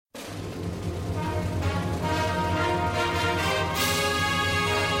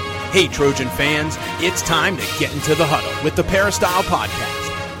Hey, Trojan fans, it's time to get into the huddle with the Peristyle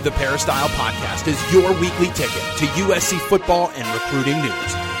Podcast. The Peristyle Podcast is your weekly ticket to USC football and recruiting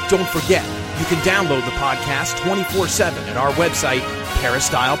news. Don't forget, you can download the podcast 24/7 at our website,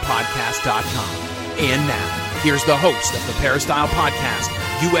 peristylepodcast.com. And now, here's the host of the Peristyle Podcast,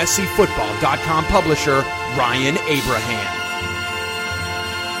 USCFootball.com publisher, Ryan Abraham.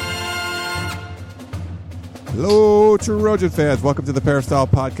 Hello, Trojan fans. Welcome to the Peristyle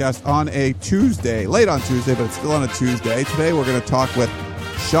Podcast on a Tuesday. Late on Tuesday, but it's still on a Tuesday. Today we're going to talk with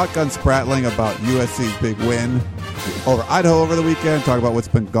Shotgun Spratling about USC's big win over Idaho over the weekend, talk about what's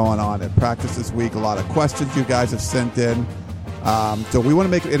been going on at practice this week, a lot of questions you guys have sent in. So we want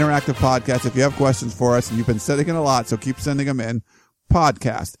to make an interactive podcast. If you have questions for us, and you've been sending in a lot, so keep sending them in,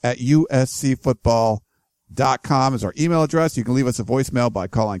 podcast at uscfootball.com is our email address. You can leave us a voicemail by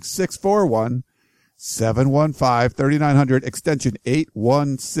calling 641-715-3900, extension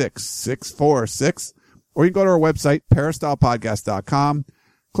 816646, or you can go to our website, peristylepodcast.com.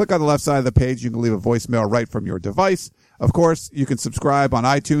 Click on the left side of the page. You can leave a voicemail right from your device. Of course, you can subscribe on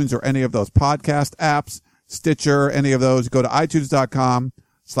iTunes or any of those podcast apps, Stitcher, any of those. Go to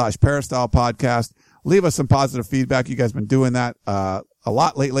itunes.com/peristylepodcast. Leave us some positive feedback. You guys have been doing that a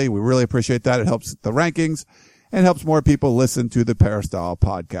lot lately. We really appreciate that. It helps the rankings and helps more people listen to the Peristyle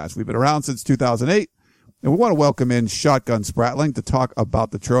Podcast. We've been around since 2008, and we want to welcome in Shotgun Spratling to talk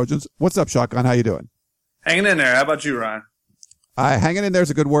about the Trojans. What's up, Shotgun? How you doing? Hanging in there. How about you, Ryan? Hanging in there is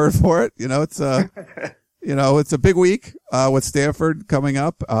a good word for it. It's it's a big week with Stanford coming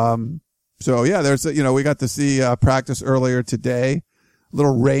up. So yeah, we got to see practice earlier today. A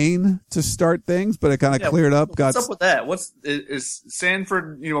little rain to start things, but it kind of cleared up. What's up with that? Is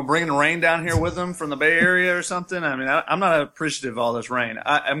Stanford, bringing rain down here with them from the Bay Area or something? I mean, I'm not appreciative of all this rain.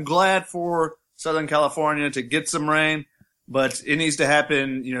 I'm glad for Southern California to get some rain, but it needs to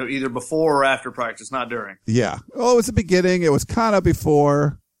happen, either before or after practice, not during. Yeah. Well, it was the beginning. It was kind of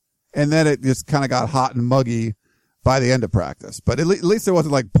before, and then it just kind of got hot and muggy by the end of practice. But at least it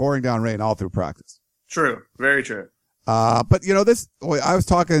wasn't like pouring down rain all through practice. True. Very true. But I was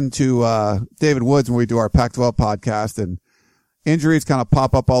talking to David Woods when we do our Pac-12 podcast, and injuries kind of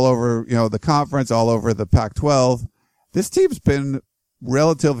pop up all over, the conference, all over the Pac-12. This team's been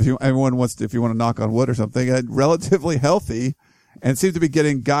relatively, if you want to knock on wood or something, relatively healthy, and seems to be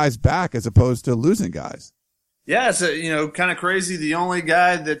getting guys back as opposed to losing guys. Yeah, it's kind of crazy. The only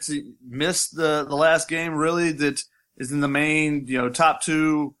guy that missed the last game really that is in the main, top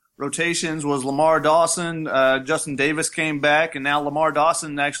two rotations was Lamar Dawson. Justin Davis came back, and now Lamar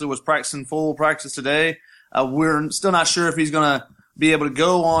Dawson actually was practicing full practice today. We're still not sure if he's going to be able to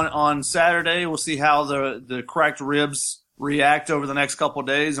go on Saturday. We'll see how the cracked ribs react over the next couple of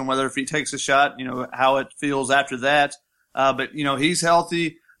days, and whether if he takes a shot, how it feels after that. But he's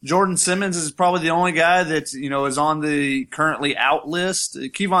healthy. Jordan Simmons is probably the only guy that, is on the currently out list.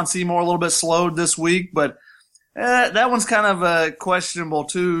 Kevon Seymour a little bit slowed this week, but that one's kind of questionable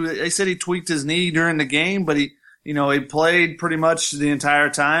too. They said he tweaked his knee during the game, but he played pretty much the entire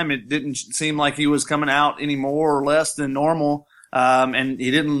time. It didn't seem like he was coming out any more or less than normal. And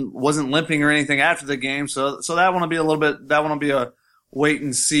he wasn't limping or anything after the game. So that one will be a wait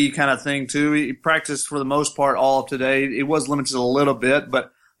and see kind of thing too. He practiced for the most part all of today. It was limited a little bit,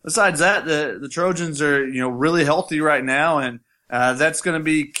 but besides that, the Trojans are, really healthy right now, and that's going to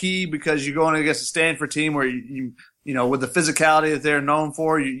be key because you're going against a Stanford team where you with the physicality that they're known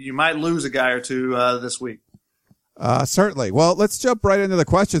for, you might lose a guy or two this week. Certainly. Well, let's jump right into the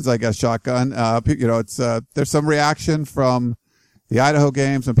questions, I guess, Shotgun. There's some reaction from the Idaho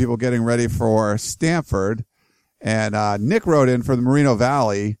game, some people getting ready for Stanford, and Nick wrote in from the Moreno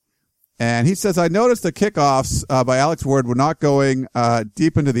Valley, and he says, I noticed the kickoffs by Alex Ward were not going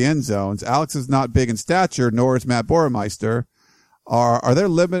deep into the end zones. Alex is not big in stature, nor is Matt Boremeister. Are they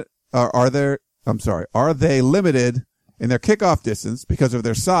limited in their kickoff distance because of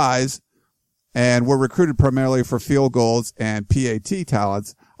their size and were recruited primarily for field goals and PAT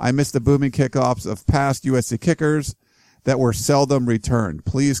talents? I missed the booming kickoffs of past USC kickers that were seldom returned.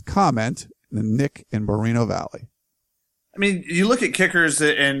 Please comment. Nick in Moreno Valley. I mean, you look at kickers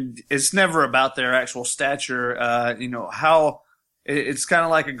and it's never about their actual stature. How it's kind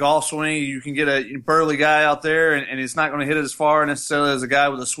of like a golf swing. You can get a burly guy out there and it's not going to hit it as far necessarily as a guy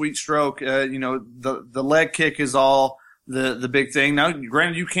with a sweet stroke. The leg kick is all the big thing. Now,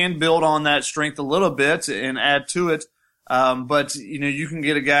 granted, you can build on that strength a little bit and add to it. But you can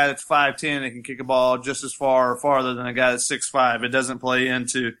get a guy that's 5'10" that can kick a ball just as far or farther than a guy that's 6'5". It doesn't play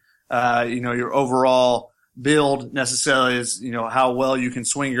into, your overall build necessarily as, how well you can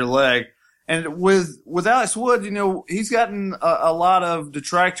swing your leg. And with Alex Wood, he's gotten a lot of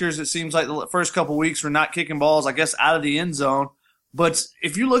detractors. It seems like the first couple weeks for not kicking balls, I guess, out of the end zone. But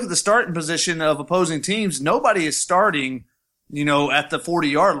if you look at the starting position of opposing teams, nobody is starting, at the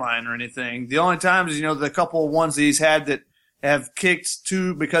 40-yard line or anything. The only times, the couple of ones that he's had that have kicked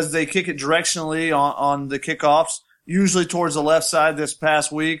because they kick it directionally on the kickoffs, usually towards the left side this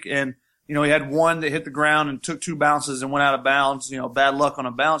past week. And, he had one that hit the ground and took 2 bounces and went out of bounds, bad luck on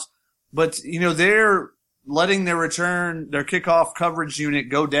a bounce. But, they're letting their kickoff coverage unit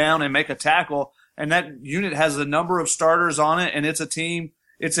go down and make a tackle. And that unit has a number of starters on it, and it's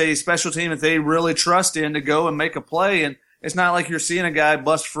a special team that they really trust in to go and make a play. And it's not like you're seeing a guy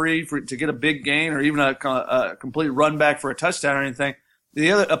bust free to get a big gain or even a complete run back for a touchdown or anything.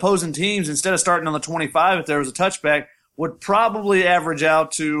 The other opposing teams, instead of starting on the 25, if there was a touchback, would probably average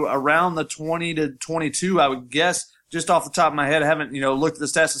out to around the 20 to 22, I would guess, just off the top of my head. I haven't, looked at the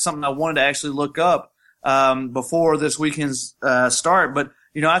stats. It's something I wanted to actually look up before this weekend's start. But,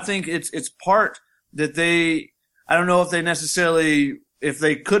 I think it's part that I don't know if they necessarily, if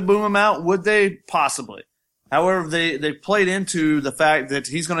they could boom him out, would they? Possibly. However, they played into the fact that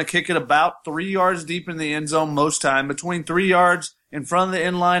he's going to kick it about 3 yards deep in the end zone most time, between 3 yards in front of the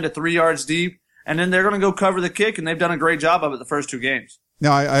end line to 3 yards deep, and then they're going to go cover the kick, and they've done a great job of it the first 2 games.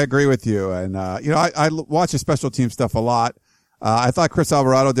 No, I agree with you. And, I watch the special team stuff a lot. I thought Chris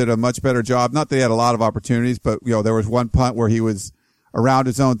Alvarado did a much better job. Not that he had a lot of opportunities, but, there was one punt where he was around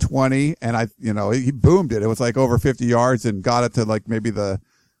his own 20, and he boomed it. It was like over 50 yards and got it to like maybe the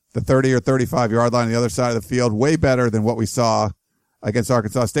 30 or 35 yard line on the other side of the field. Way better than what we saw against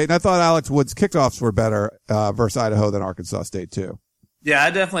Arkansas State. And I thought Alex Wood's kickoffs were better, versus Idaho than Arkansas State too. Yeah,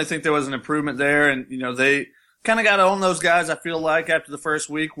 I definitely think there was an improvement there. And, they kind of got to own those guys, I feel like, after the first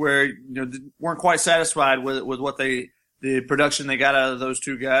week where, weren't quite satisfied with what the production they got out of those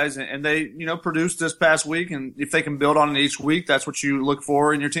 2 guys. And they, produced this past week. And if they can build on it each week, that's what you look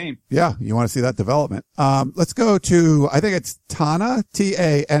for in your team. Yeah, you want to see that development. Let's go to, I think it's Tana,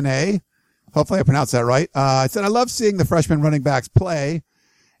 T-A-N-A. Hopefully I pronounced that right. I said, I love seeing the freshman running backs play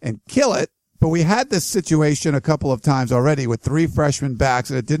and kill it. But we had this situation a couple of times already with 3 freshman backs,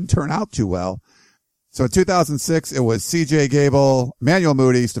 and it didn't turn out too well. So in 2006, it was C.J. Gable, Manuel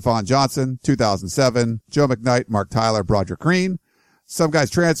Moody, Stephon Johnson. 2007, Joe McKnight, Mark Tyler, Broderick Green. Some guys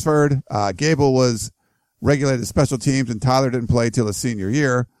transferred. Gable was regulated special teams, and Tyler didn't play till his senior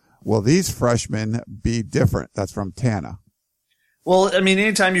year. Will these freshmen be different? That's from Tana. Well,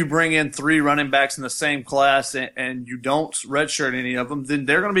 anytime you bring in 3 running backs in the same class and you don't redshirt any of them, then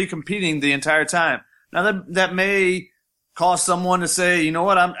they're going to be competing the entire time. Now, that may cause someone to say, you know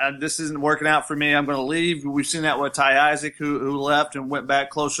what, this isn't working out for me, I'm going to leave. We've seen that with Ty Isaac, who left and went back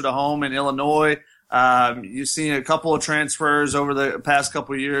closer to home in Illinois. You've seen a couple of transfers over the past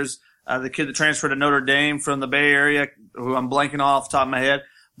couple of years. The kid that transferred to Notre Dame from the Bay Area, who I'm blanking off the top of my head.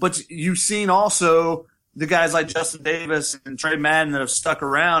 But you've seen also the guys like Justin Davis and Trey Madden that have stuck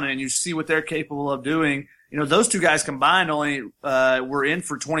around, and you see what they're capable of doing. Those 2 guys combined only were in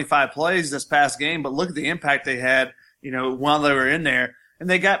for 25 plays this past game, but look at the impact they had, while they were in there. And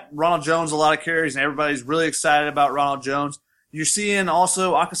they got Ronald Jones a lot of carries, and everybody's really excited about Ronald Jones. You're seeing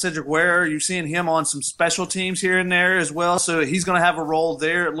also Cedric Ware. You're seeing him on some special teams here and there as well, so he's going to have a role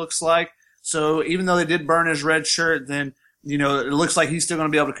there, it looks like. So even though they did burn his red shirt, then it looks like he's still going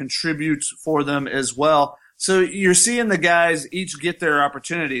to be able to contribute for them as well. So you're seeing the guys each get their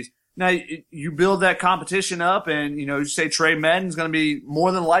opportunities. Now, you build that competition up, and, you say Trey Madden's going to be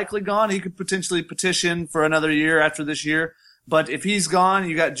more than likely gone. He could potentially petition for another year after this year. But if he's gone,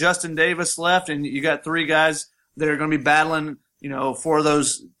 you got Justin Davis left, and you got 3 guys that are going to be battling, for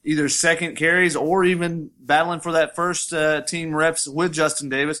those either second carries or even battling for that first team reps with Justin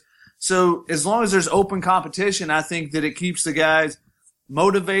Davis. So as long as there's open competition, I think that it keeps the guys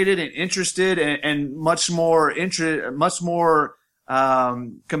motivated and interested and much more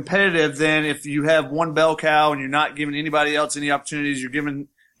competitive than if you have one bell cow and you're not giving anybody else any opportunities. You're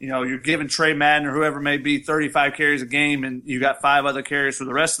giving Trey Madden or whoever may be 35 carries a game, and you got 5 other carries for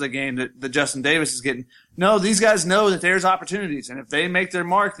the rest of the game that Justin Davis is getting. No, these guys know that there's opportunities, and if they make their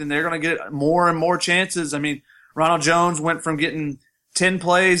mark, then they're going to get more and more chances. Ronald Jones went from getting 10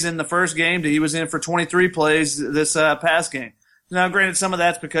 plays in the first game to he was in for 23 plays this past game. Now, granted, some of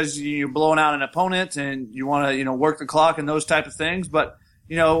that's because you're blowing out an opponent and you want to, work the clock and those type of things. But,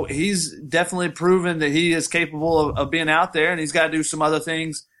 he's definitely proven that he is capable of being out there, and he's got to do some other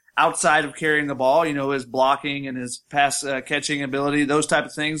things outside of carrying the ball, his blocking and his pass catching ability, those type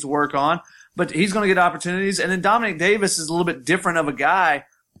of things to work on. But he's going to get opportunities. And then Dominic Davis is a little bit different of a guy,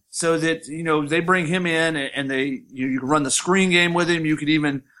 so that, they bring him in and you can run the screen game with him. You could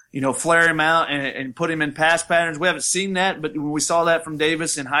even, flare him out and put him in pass patterns. We haven't seen that, but we saw that from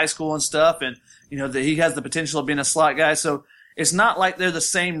Davis in high school and stuff, and that he has the potential of being a slot guy. So it's not like they're the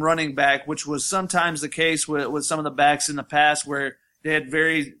same running back, which was sometimes the case with some of the backs in the past where they had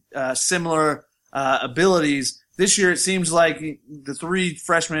very similar abilities. This year, it seems like the three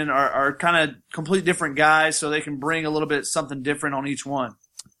freshmen are kind of complete different guys, so they can bring a little bit something different on each one.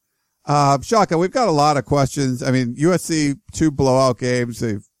 Shaka, we've got a lot of questions. I mean, USC, 2 blowout games.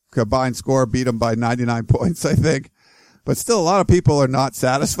 They've combined score, beat them by 99 points, I think. But still, a lot of people are not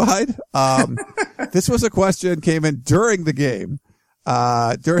satisfied. This was a question came in during the game,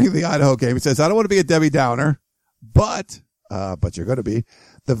 during the Idaho game. It says, I don't want to be a Debbie Downer, but you're going to be.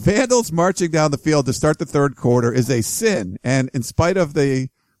 The Vandals marching down the field to start the third quarter is a sin. And in spite of the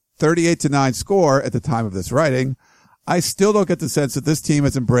 38-9 score at the time of this writing, I still don't get the sense that this team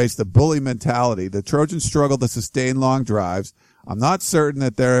has embraced the bully mentality. The Trojans struggle to sustain long drives. I'm not certain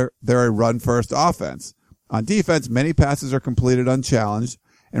that they're a run-first offense. On defense, many passes are completed unchallenged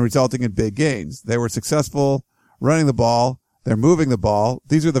and resulting in big gains. They were successful running the ball. They're moving the ball.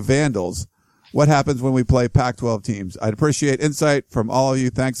 These are the Vandals. What happens when we play Pac-12 teams? I'd appreciate insight from all of you.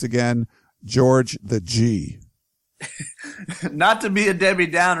 Thanks again, George the G. Not to be a Debbie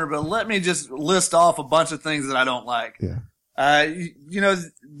Downer, but let me just list off a bunch of things that I don't like. Yeah.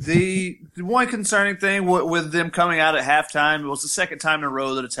 The one concerning thing with them coming out at halftime, it was the second time in a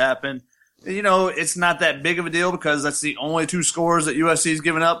row that it's happened. It's not that big of a deal because that's the only 2 scores that USC's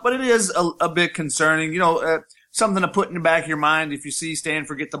given up, but it is a bit concerning. Something to put in the back of your mind if you see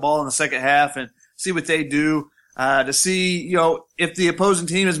Stanford get the ball in the second half and see what they do. To see, if the opposing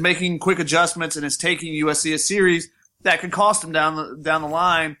team is making quick adjustments and is taking USC a series, that could cost them down the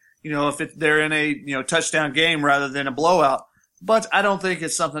line, if they're in a, touchdown game rather than a blowout. But I don't think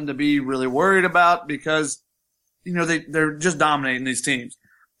it's something to be really worried about because, they're just dominating these teams.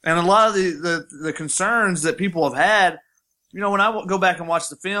 And a lot of the concerns that people have had, when I go back and watch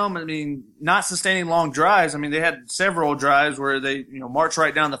the film, I mean, not sustaining long drives. I mean, they had several drives where they, march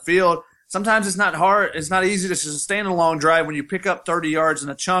right down the field. Sometimes it's not hard. It's not easy to sustain a long drive when you pick up 30 yards in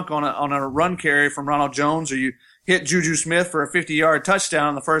a chunk on a run carry from Ronald Jones, or you hit Juju Smith for a 50-yard touchdown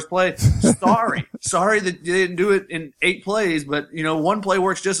on the first play. Sorry that you didn't do it in 8 plays, but one play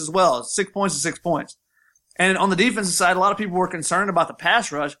works just as well. 6 points is 6 points. And on the defensive side, a lot of people were concerned about the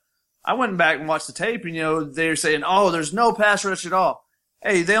pass rush. I went back and watched the tape, and they're saying, "Oh, there's no pass rush at all."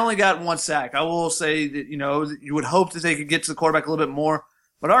 Hey, they only got 1 sack. I will say that you would hope that they could get to the quarterback a little bit more.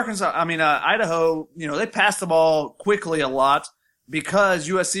 But Idaho, they passed the ball quickly a lot because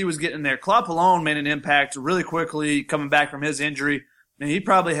USC was getting there. Klopp alone made an impact really quickly coming back from his injury. And he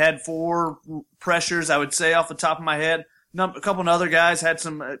probably had 4 pressures, I would say, off the top of my head. A couple of other guys had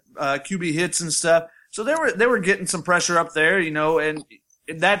some QB hits and stuff. So they were getting some pressure up there, and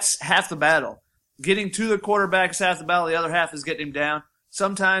that's half the battle. Getting to the quarterback is half the battle. The other half is getting him down.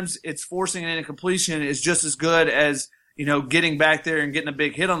 Sometimes it's forcing an incompletion is just as good as, getting back there and getting a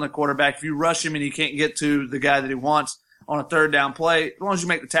big hit on the quarterback. If you rush him and he can't get to the guy that he wants on a third down play, as long as you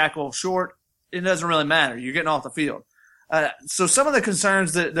make the tackle short, it doesn't really matter. You're getting off the field. So some of the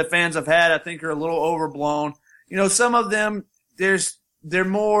concerns that the fans have had, I think, are a little overblown. Some of them, they're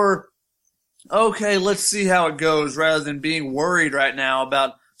more, okay, let's see how it goes rather than being worried right now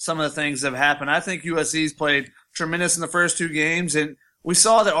about some of the things that have happened. I think USC's played tremendous in the first 2 games, and we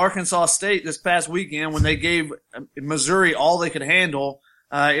saw that Arkansas State this past weekend when they gave Missouri all they could handle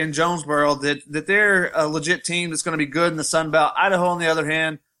in Jonesboro, that they're a legit team that's going to be good in the Sun Belt. Idaho, on the other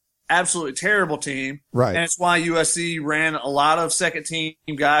hand, absolutely terrible team. Right. And it's why USC ran a lot of second-team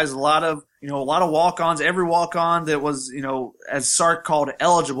guys, a lot of walk-ons, every walk-on that was, as Sark called,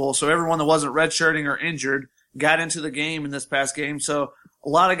 eligible. So everyone that wasn't redshirting or injured got into the game in this past game. So a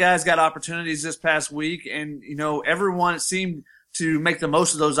lot of guys got opportunities this past week, and, everyone seemed to make the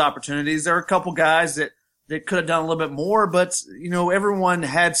most of those opportunities. There were a couple guys that could have done a little bit more, but, everyone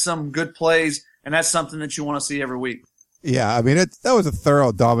had some good plays, and that's something that you want to see every week. Yeah, I mean, that was a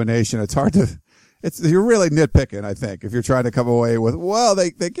thorough domination. It's hard to you're really nitpicking, I think, if you're trying to come away with, well,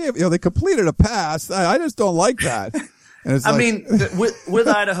 they gave, they completed a pass. I just don't like that. And it's with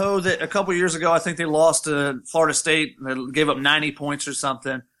Idaho, that a couple years ago, I think they lost to Florida State. They gave up 90 points or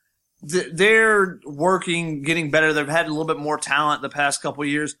something. They're working, getting better. They've had a little bit more talent the past couple of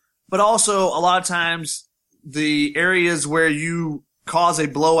years, but also a lot of times the areas where you cause a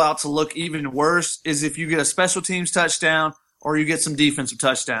blowout to look even worse is if you get a special teams touchdown or you get some defensive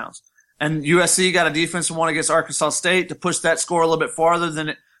touchdowns. And USC got a defensive one against Arkansas State to push that score a little bit farther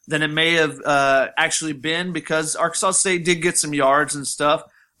than it may have actually been, because Arkansas State did get some yards and stuff.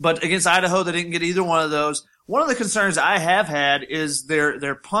 But against Idaho, they didn't get either one of those. One of the concerns I have had is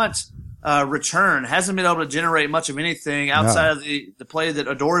their punt return hasn't been able to generate much of anything outside of the play that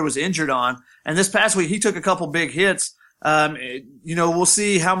Adoree was injured on. And this past week, he took a couple big hits. We'll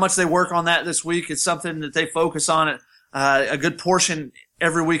see how much they work on that this week. It's something that they focus on it a good portion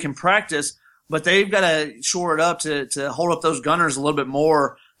every week in practice, but they've got to shore it up to hold up those gunners a little bit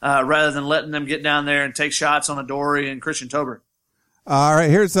more rather than letting them get down there and take shots on Adoree and Christian Tober. All right,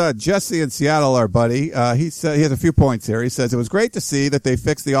 here's Jesse in Seattle, our buddy. He said he has a few points here. He says it was great to see that they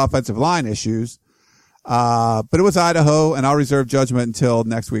fixed the offensive line issues, but it was Idaho, and I'll reserve judgment until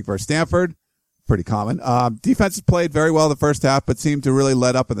next week versus Stanford. Pretty common. Defense has played very well the first half, but seemed to really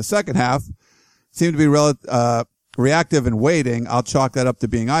let up in the second half. Seemed to be reactive and waiting. I'll chalk that up to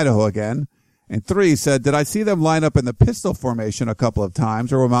being Idaho again. And 3 said, did I see them line up in the pistol formation a couple of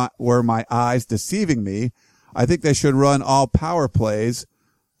times, or were my eyes deceiving me? I think they should run all power plays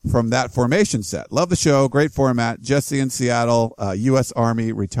from that formation set. Love the show. Great format. Jesse in Seattle, U.S.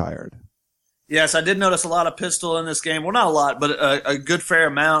 Army, retired. Yes, I did notice a lot of pistol in this game. Well, not a lot, but a good fair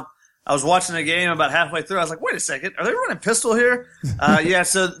amount. I was watching the game about halfway through. I was like, wait a second. Are they running pistol here?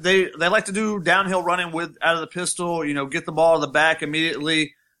 So they like to do downhill running out of the pistol, get the ball to the back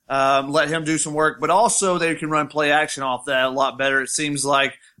immediately, let him do some work. But also they can run play action off that a lot better, it seems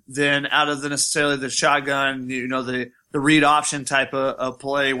like, than out of necessarily the shotgun, the read option type of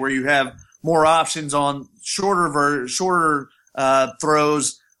play where you have more options on shorter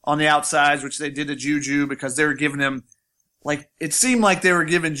throws on the outsides, which they did to Juju because they were giving him, it seemed like they were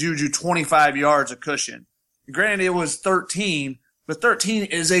giving Juju 25 yards of cushion. Granted, it was 13, but 13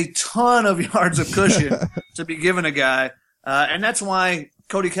 is a ton of yards of cushion to be given a guy. And that's why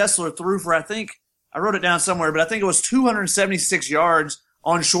Cody Kessler threw for, I wrote it down somewhere, but I think it was 276 yards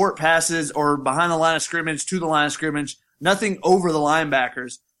on short passes or behind the line of scrimmage, to the line of scrimmage, nothing over the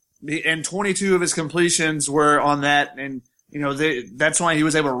linebackers. And 22 of his completions were on that. And, that's why he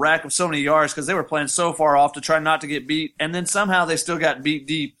was able to rack up so many yards because they were playing so far off to try not to get beat. And then somehow they still got beat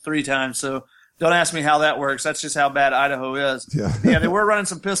deep 3 times. So don't ask me how that works. That's just how bad Idaho is. Yeah, they were running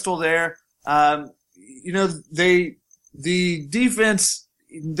some pistol there. The defense,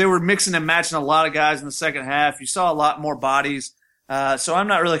 they were mixing and matching a lot of guys in the second half. You saw a lot more bodies. So I'm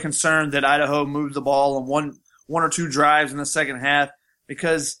not really concerned that Idaho moved the ball on one or two drives in the second half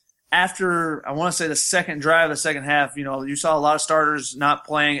because after, I want to say the second drive of the second half, you saw a lot of starters not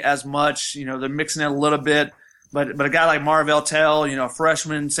playing as much. They're mixing it a little bit. But a guy like Marvell Tell, a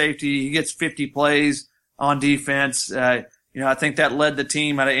freshman safety, he gets 50 plays on defense. I think that led the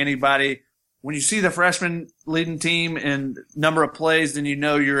team out of anybody. When you see the freshman leading team in number of plays, then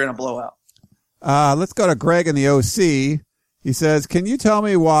you're in a blowout. Let's go to Greg in the OC. He says, can you tell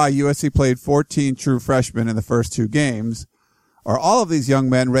me why USC played 14 true freshmen in the first 2 games? Are all of these young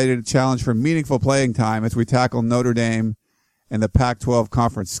men ready to challenge for meaningful playing time as we tackle Notre Dame and the Pac-12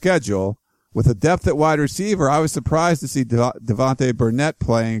 conference schedule? With the depth at wide receiver, I was surprised to see Devontae Burnett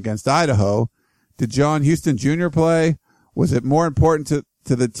playing against Idaho. Did John Houston Jr. play? Was it more important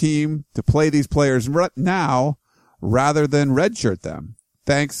to the team to play these players now rather than redshirt them?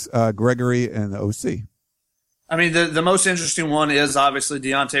 Thanks, Gregory and the OC. I mean, the most interesting one is obviously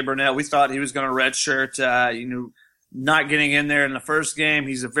Deontay Burnett. We thought he was going to redshirt, not getting in there in the first game.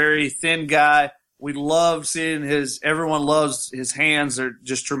 He's a very thin guy. We love seeing everyone loves his hands. They're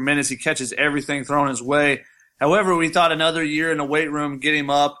just tremendous. He catches everything thrown his way. However, we thought another year in the weight room, get him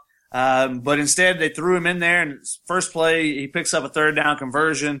up. But instead they threw him in there and first play, he picks up a 3rd down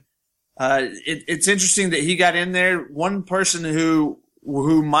conversion. It's interesting that he got in there. One person who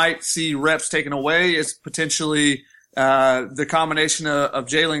might see reps taken away is potentially the combination of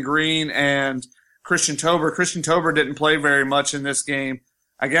Jalen Green and Christian Tober. Christian Tober didn't play very much in this game.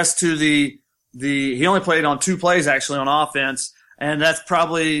 I guess he only played on 2 plays actually on offense, and that's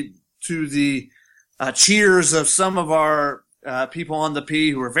probably to the cheers of some of our people on the P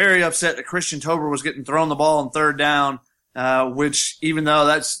who were very upset that Christian Tober was getting thrown the ball on 3rd down, which even though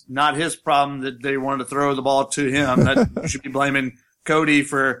that's not his problem that they wanted to throw the ball to him, that you should be blaming Cody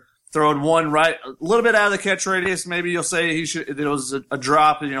for throwing one right a little bit out of the catch radius. Maybe you'll say it was a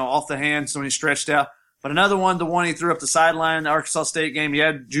drop, off the hands when he stretched out. But another one, the one he threw up the sideline in the Arkansas State game, he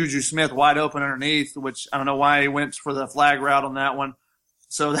had Juju Smith wide open underneath, which I don't know why he went for the flag route on that one.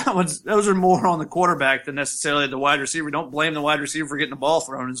 So those are more on the quarterback than necessarily the wide receiver. Don't blame the wide receiver for getting the ball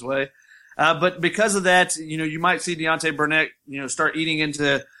thrown his way. But because of that, you might see Deontay Burnett, start eating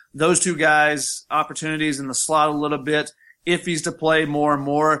into those 2 guys' opportunities in the slot a little bit if he's to play more and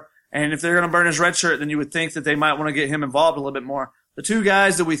more. And if they're going to burn his red shirt, then you would think that they might want to get him involved a little bit more. The 2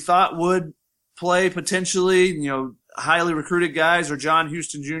 guys that we thought would play potentially, highly recruited guys are John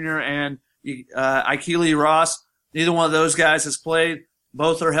Houston Jr. and Ikeli Ross, neither one of those guys has played.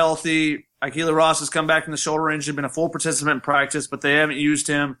 Both are healthy. Ikeli Ross has come back from the shoulder injury, been a full participant in practice, but they haven't used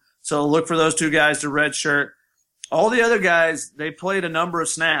him. So look for those two guys to redshirt. All the other guys, they played a number of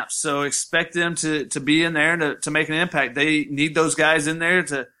snaps, so expect them to be in there and to make an impact. They need those guys in there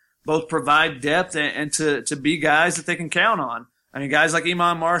to both provide depth and to be guys that they can count on. I mean, guys like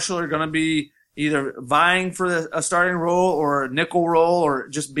Iman Marshall are going to be either vying for a starting role or a nickel role or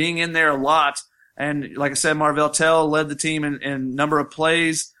just being in there a lot. And like I said, Marvell Tell led the team in number of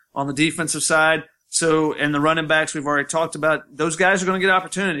plays on the defensive side. So, and the running backs we've already talked about, those guys are going to get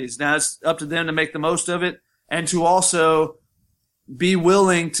opportunities. Now it's up to them to make the most of it and to also be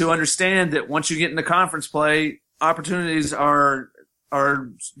willing to understand that once you get into conference play, opportunities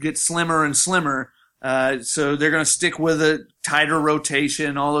get slimmer and slimmer. So they're going to stick with a tighter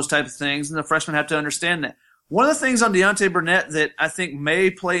rotation, all those type of things, and the freshmen have to understand that. One of the things on Deontay Burnett that I think may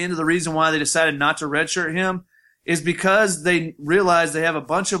play into the reason why they decided not to redshirt him is because they realize they have a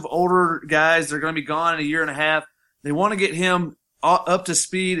bunch of older guys that are going to be gone in a year and a half. They want to get him up to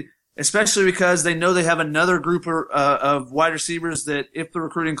speed, especially because they know they have another group of wide receivers that, if the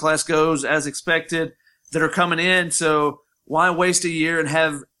recruiting class goes as expected, that are coming in. So why waste a year and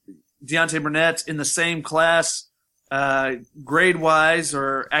have Deontay Burnett in the same class, grade-wise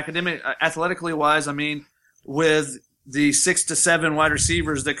or athletically wise, with the 6 to 7 wide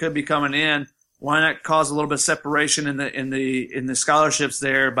receivers that could be coming in? Why not cause a little bit of separation in the scholarships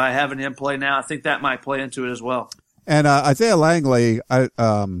there by having him play now? I think that might play into it as well. And Isaiah Langley,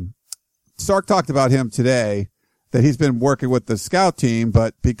 Sark talked about him today, that he's been working with the scout team,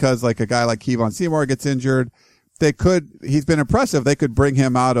 but because like a guy like Kevon Seymour gets injured, he's been impressive. They could bring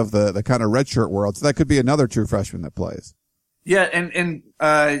him out of the kind of redshirt world. So that could be another true freshman that plays. Yeah. And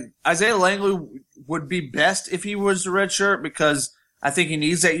Isaiah Langley would be best if he was a redshirt because I think he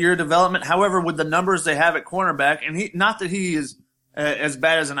needs that year of development. However, with the numbers they have at cornerback, and not that he is as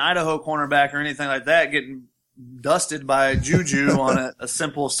bad as an Idaho cornerback or anything like that, getting dusted by Juju on a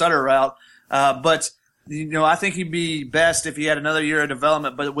simple stutter route. But I think he'd be best if he had another year of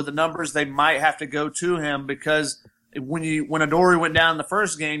development. But with the numbers, they might have to go to him because when Adoree went down in the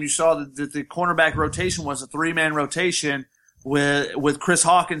first game, you saw that the cornerback rotation was a 3-man rotation with Chris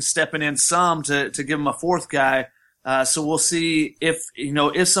Hawkins stepping in some to give him a fourth guy. So we'll see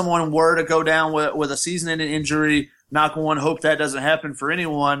if someone were to go down with a season-ending injury, knock on wood, hope that doesn't happen for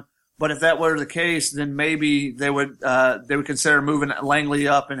anyone. But if that were the case, then maybe they would consider moving Langley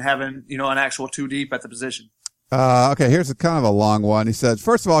up and having, an actual 2 deep at the position. Okay, here's kind of a long one. He said,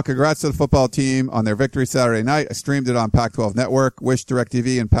 first of all, congrats to the football team on their victory Saturday night. I streamed it on Pac-12 Network. Wish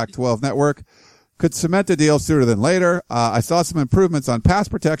DirecTV and Pac-12 Network could cement the deal sooner than later. I saw some improvements on pass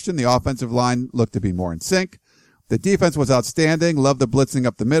protection. The offensive line looked to be more in sync. The defense was outstanding. Loved the blitzing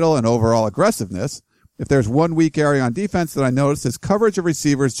up the middle and overall aggressiveness. If there's one weak area on defense that I noticed is coverage of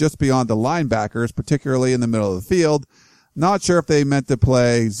receivers just beyond the linebackers, particularly in the middle of the field. Not sure if they meant to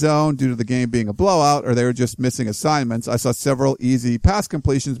play zone due to the game being a blowout or they were just missing assignments. I saw several easy pass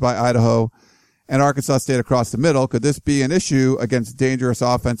completions by Idaho and Arkansas State across the middle. Could this be an issue against dangerous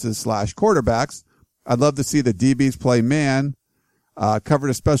offenses / quarterbacks? I'd love to see the DBs play man, covered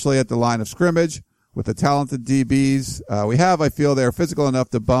especially at the line of scrimmage. With the talented DBs we have, I feel they're physical enough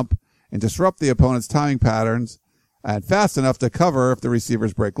to bump and disrupt the opponent's timing patterns and fast enough to cover if the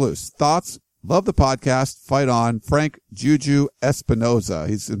receivers break loose. Thoughts? Love the podcast. Fight on. Frank Juju Espinoza.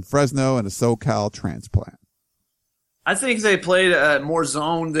 He's in Fresno and a SoCal transplant. I think they played more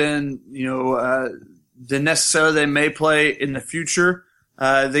zone than necessarily they may play in the future.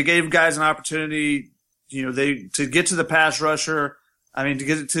 They gave guys an opportunity, to get to the pass rusher. To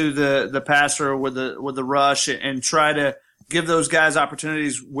get it to the passer with the rush and try to give those guys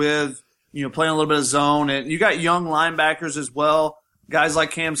opportunities with, playing a little bit of zone. And you got young linebackers as well, guys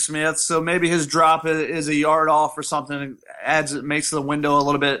like Cam Smith. So maybe his drop is a yard off or something. Makes the window a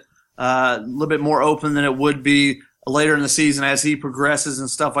little bit more open than it would be later in the season as he progresses and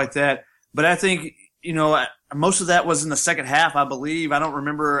stuff like that. But I think, most of that was in the second half, I believe. I don't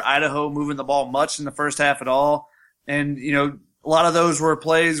remember Idaho moving the ball much in the first half at all. And, a lot of those were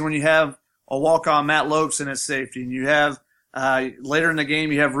plays when you have a walk-on Matt Lokes in at safety, and you have later in the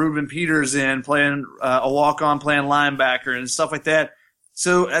game you have Reuben Peters in playing a walk-on playing linebacker and stuff like that.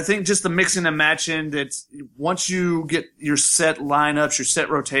 So I think just the mixing and matching, that once you get your set lineups, your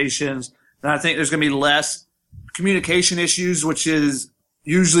set rotations, then I think there's going to be less communication issues, which is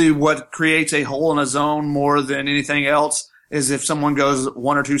usually what creates a hole in a zone more than anything else, is if someone goes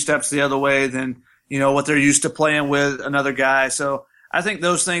 1 or 2 steps the other way than what they're used to playing with another guy. So I think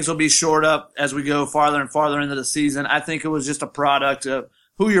those things will be shored up as we go farther and farther into the season. I think it was just a product of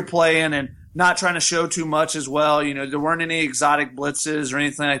who you're playing and not trying to show too much as well. You know, there weren't any exotic blitzes or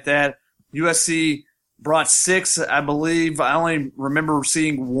anything like that. USC brought 6, I believe. I only remember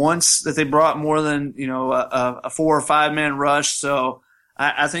seeing once that they brought more than, you know, a 4 or 5 man rush. So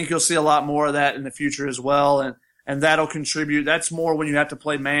I think you'll see a lot more of that in the future as well. And that'll contribute. That's more when you have to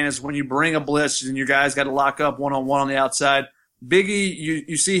play man, is when you bring a blitz and your guys got to lock up one-on-one on the outside. Biggie,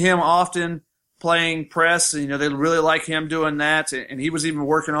 you see him often playing press. You know, they really like him doing that. And he was even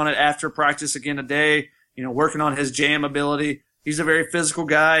working on it after practice again today, you know, working on his jam ability. He's a very physical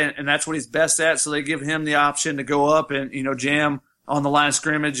guy, and that's what he's best at. So they give him the option to go up and, you know, jam on the line of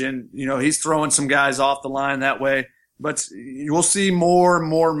scrimmage. And, you know, he's throwing some guys off the line that way. But you will see more and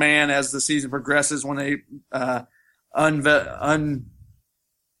more man as the season progresses when they unveil.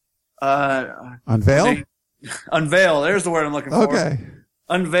 Unveil. There's the word I'm looking for. Okay.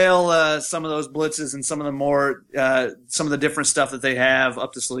 Unveil some of those blitzes and some of the different stuff that they have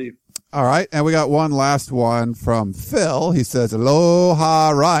up the sleeve. All right, and we got one last one from Phil. He says,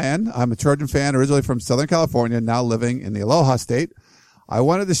 "Aloha, Ryan. I'm a Trojan fan originally from Southern California, now living in the Aloha State. I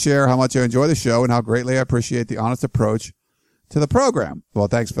wanted to share how much I enjoy the show and how greatly I appreciate the honest approach to the program." Well,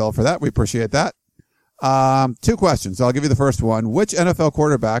 thanks, Phil, for that. We appreciate that. 2 questions. I'll give you the first one. Which NFL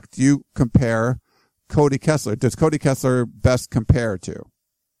quarterback do you compare Cody Kessler? Does Cody Kessler best compare to?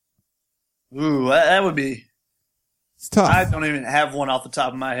 Ooh, that would be... It's tough. I don't even have one off the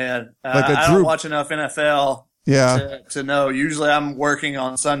top of my head. I don't watch enough NFL to know. Usually I'm working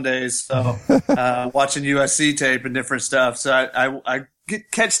on Sundays, so watching USC tape and different stuff. So I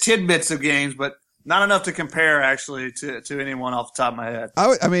catch tidbits of games, but not enough to compare actually to anyone off the top of my head.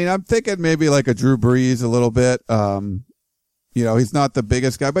 I mean, I'm thinking maybe like a Drew Brees a little bit. You know, he's not the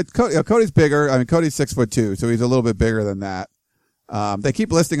biggest guy, but Cody's bigger. I mean, Cody's 6'2", so he's a little bit bigger than that. They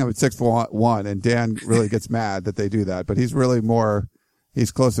keep listing him at 6'1", and Dan really gets mad that they do that, but he's really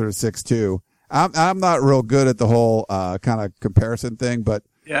he's closer to 6'2". I'm not real good at the whole, kind of comparison thing, but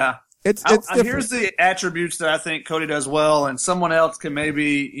yeah, it's different. Here's the attributes that I think Cody does well, and someone else can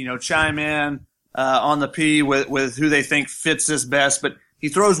maybe, you know, chime in, on the P with who they think fits this best, but he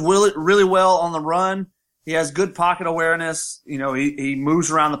throws really well on the run. He has good pocket awareness. You know, he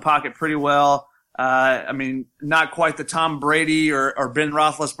moves around the pocket pretty well. I mean, not quite the Tom Brady or Ben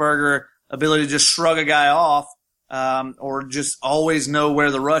Roethlisberger ability to just shrug a guy off, or just always know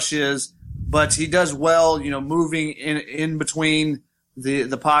where the rush is. But he does well, you know, moving in between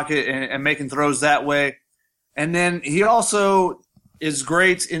the pocket and making throws that way. And then he also is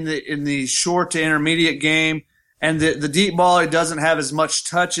great in the short to intermediate game. And the deep ball, he doesn't have as much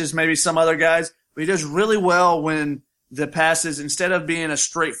touch as maybe some other guys, but he does really well when the passes, instead of being a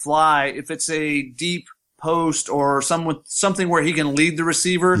straight fly, if it's a deep post or something where he can lead the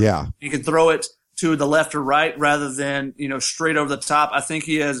receiver, he can throw it to the left or right rather than, you know, straight over the top. I think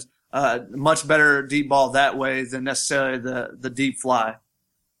he has much better deep ball that way than necessarily the deep fly.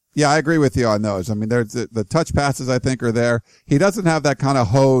 Yeah, I agree with you on those. I mean, there's the touch passes I think are there. He doesn't have that kind of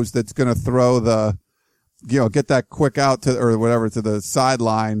hose that's going to throw get that quick out to the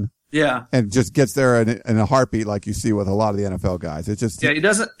sideline. Yeah. And just gets there in a heartbeat like you see with a lot of the NFL guys. It just he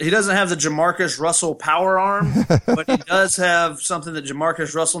doesn't have the Jamarcus Russell power arm, but he does have something that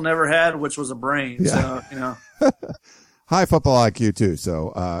Jamarcus Russell never had, which was a brain. Yeah. So, you know. High football IQ too.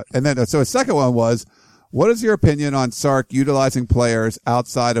 So so his second one was, what is your opinion on Sark utilizing players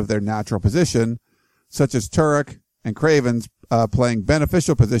outside of their natural position, such as Turek and Cravens playing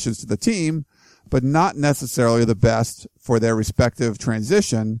beneficial positions to the team, but not necessarily the best for their respective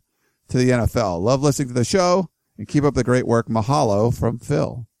transition to the NFL? Love listening to the show and keep up the great work. Mahalo from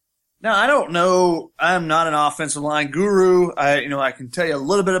Phil. Now, I don't know. I'm not an offensive line guru. I can tell you a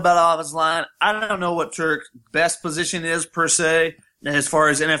little bit about offensive line. I don't know what Turek's best position is per se as far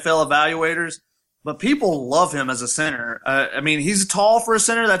as NFL evaluators, but people love him as a center. I mean, he's tall for a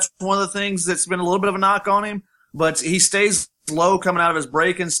center. That's one of the things that's been a little bit of a knock on him, but he stays low coming out of his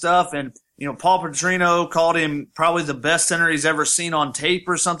break and stuff. And, you know, Paul Petrino called him probably the best center he's ever seen on tape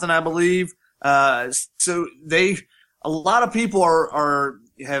or something, I believe. So a lot of people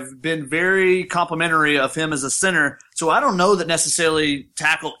have been very complimentary of him as a center. So I don't know that necessarily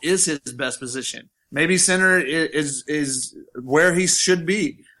tackle is his best position. Maybe center is where he should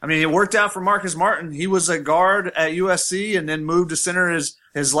be. I mean, it worked out for Marcus Martin. He was a guard at USC and then moved to center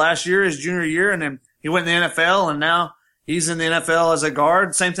his last year, his junior year, and then he went in the NFL, and now he's in the NFL as a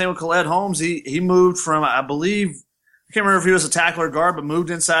guard. Same thing with Khaled Holmes. He moved from, I believe, I can't remember if he was a tackle or guard, but moved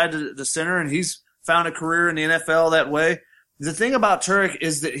inside to the center, and he's found a career in the NFL that way. The thing about Turek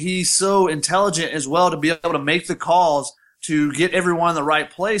is that he's so intelligent as well to be able to make the calls to get everyone in the right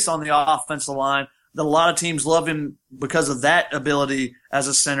place on the offensive line. that a lot of teams love him because of that ability as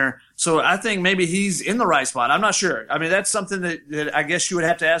a center. So I think maybe he's in the right spot. I'm not sure. I mean, that's something that I guess you would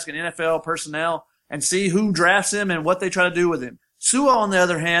have to ask an NFL personnel and see who drafts him and what they try to do with him. Sua, on the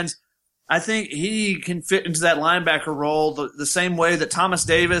other hand, I think he can fit into that linebacker role the same way that Thomas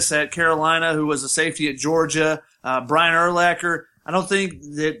Davis at Carolina, who was a safety at Georgia, Brian Urlacher, I don't think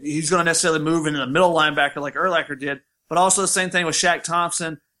that he's going to necessarily move into the middle linebacker like Urlacher did, but also the same thing with Shaq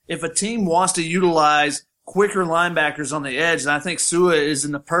Thompson. If a team wants to utilize quicker linebackers on the edge, then I think Sua is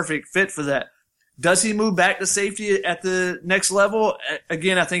in the perfect fit for that. Does he move back to safety at the next level?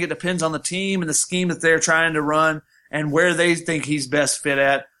 Again, I think it depends on the team and the scheme that they're trying to run and where they think he's best fit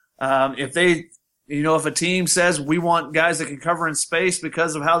at. If a team says we want guys that can cover in space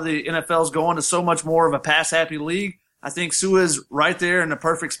because of how the NFL is going to so much more of a pass-happy league, I think Sua's right there in the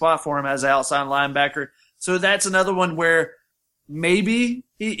perfect spot for him as an outside linebacker. So that's another one where maybe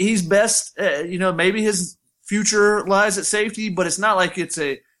he's best, maybe his future lies at safety, but it's not like it's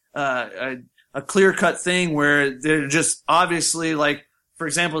a clear-cut thing where they're just obviously, like, for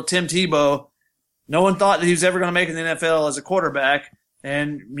example, Tim Tebow, no one thought that he was ever going to make it in the NFL as a quarterback.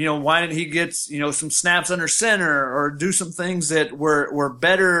 And, why didn't he get, some snaps under center or do some things that were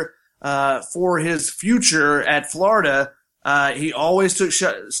better for his future at Florida? He always took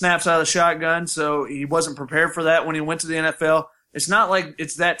snaps out of the shotgun, so he wasn't prepared for that when he went to the NFL. It's not like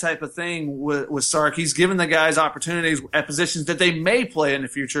it's that type of thing with Sark. He's given the guys opportunities at positions that they may play in the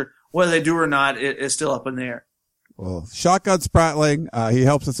future. Whether they do or not is still up in the air. Well, Shotgun Spratling, he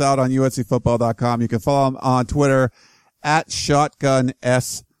helps us out on USCFootball.com. You can follow him on Twitter at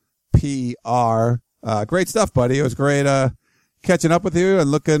ShotgunSPR. Great stuff, buddy. It was great catching up with you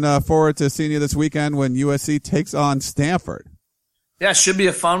and looking forward to seeing you this weekend when USC takes on Stanford. Yeah, it should be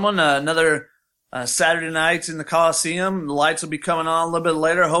a fun one. Another Saturday night in the Coliseum. The lights will be coming on a little bit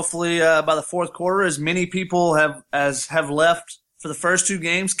later. Hopefully by the fourth quarter, as many people have left for the first two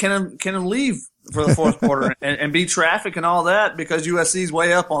games can leave for the fourth quarter and beat traffic and all that because USC's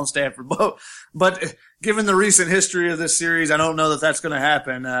way up on Stanford. But given the recent history of this series, I don't know that that's going to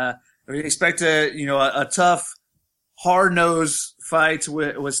happen. We expect a tough, hard-nosed fight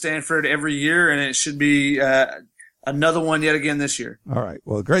with Stanford every year, and it should be another one yet again this year. All right.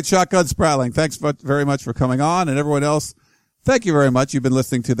 Well, great Shotgun Spratling. Thanks very much for coming on, and everyone else, thank you very much. You've been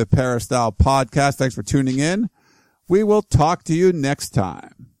listening to the Peristyle Podcast. Thanks for tuning in. We will talk to you next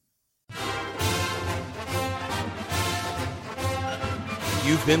time.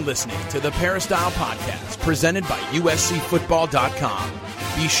 You've been listening to the Peristyle Podcast, presented by USCFootball.com.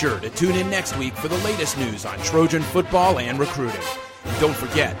 Be sure to tune in next week for the latest news on Trojan football and recruiting. And don't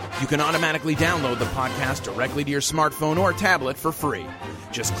forget, you can automatically download the podcast directly to your smartphone or tablet for free.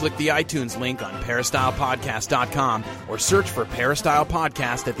 Just click the iTunes link on peristylepodcast.com or search for Peristyle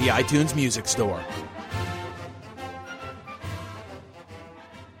Podcast at the iTunes Music Store.